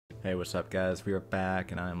Hey, what's up, guys? We are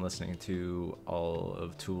back, and I'm listening to all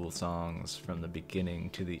of Tool songs from the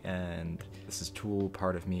beginning to the end. This is Tool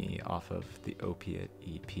Part of Me off of the Opiate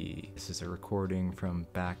EP. This is a recording from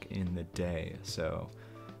back in the day, so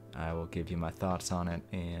I will give you my thoughts on it,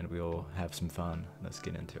 and we'll have some fun. Let's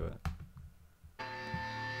get into it.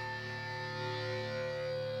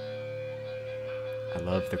 I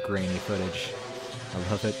love the grainy footage. I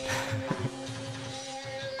love it.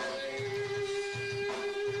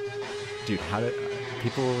 Dude, how did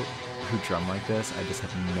people who drum like this, I just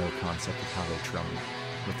have no concept of how they drum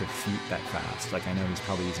with their feet that fast. Like, I know he's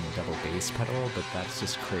probably using a double bass pedal, but that's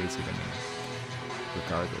just crazy to me.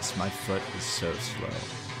 Regardless, my foot is so slow.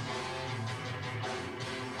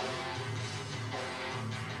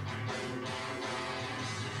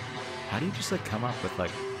 How do you just like come up with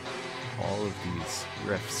like all of these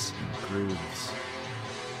riffs and grooves?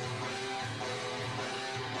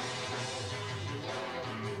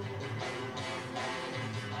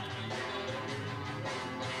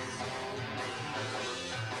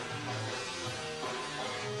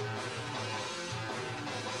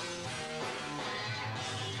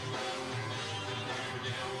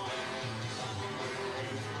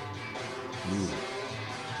 Ooh.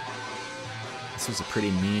 This is a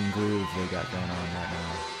pretty mean groove they got going on right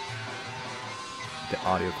now. The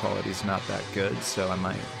audio quality is not that good, so I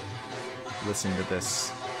might listen to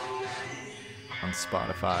this on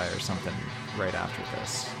Spotify or something right after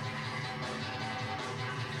this.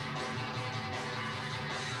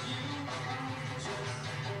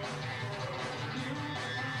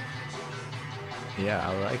 Yeah,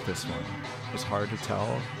 I like this one. It's hard to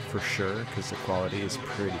tell for sure because the quality is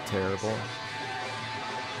pretty terrible,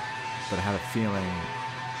 but I have a feeling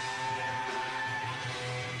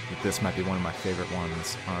that this might be one of my favorite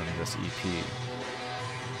ones on this EP.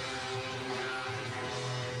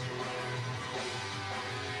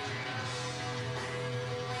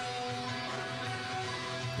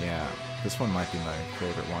 Yeah, this one might be my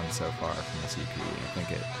favorite one so far from this EP. I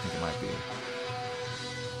think it might be.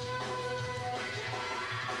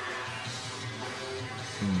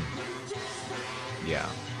 Yeah. I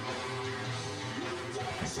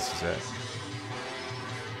think this is it.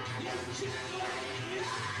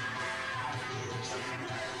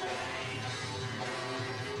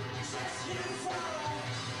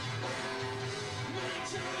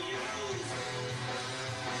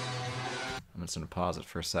 I'm just going to pause it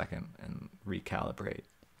for a second and recalibrate.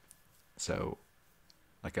 So,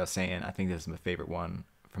 like I was saying, I think this is my favorite one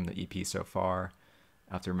from the EP so far.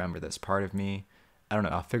 I have to remember this part of me. I don't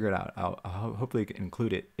know, I'll figure it out. I'll hopefully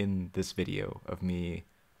include it in this video of me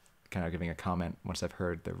kind of giving a comment once I've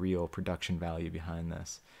heard the real production value behind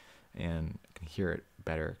this and I can hear it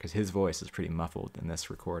better because his voice is pretty muffled in this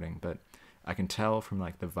recording, but I can tell from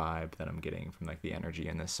like the vibe that I'm getting from like the energy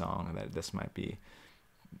in this song that this might be,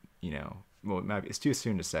 you know, well, it's too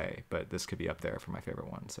soon to say, but this could be up there for my favorite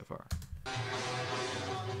one so far.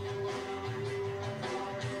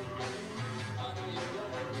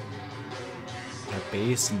 The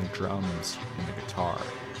bass and the drums and the guitar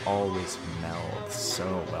always meld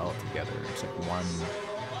so well together. It's like one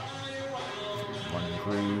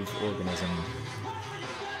groove organism.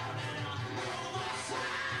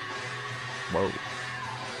 Whoa.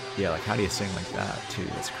 Yeah, like how do you sing like that too?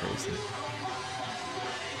 That's crazy.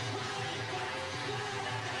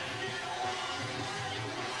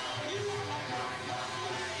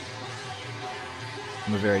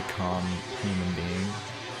 I'm a very calm human being,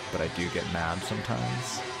 but I do get mad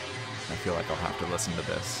sometimes. I feel like I'll have to listen to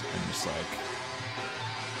this and just like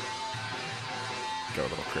go a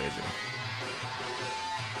little crazy.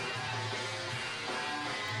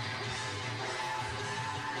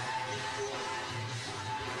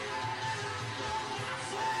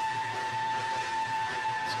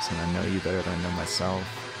 And I know you better than I know myself.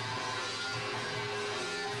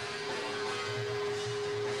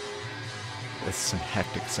 It's some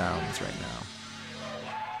hectic sounds right now.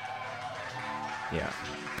 Yeah.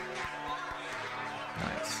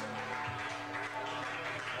 Nice.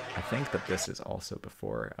 I think that this is also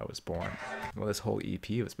before I was born. Well, this whole EP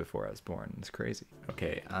was before I was born. It's crazy.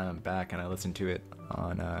 Okay, I'm back and I listened to it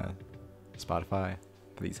on Spotify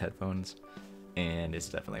for these headphones, and it's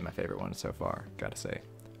definitely my favorite one so far, gotta say.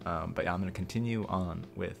 But yeah, I'm going to continue on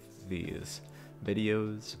with these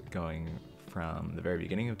videos going from the very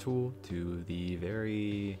beginning of Tool to the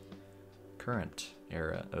very current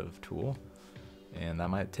era of Tool, and that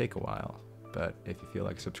might take a while, but if you feel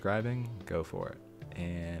like subscribing, go for it,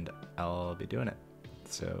 and I'll be doing it.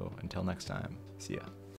 So until next time, see ya.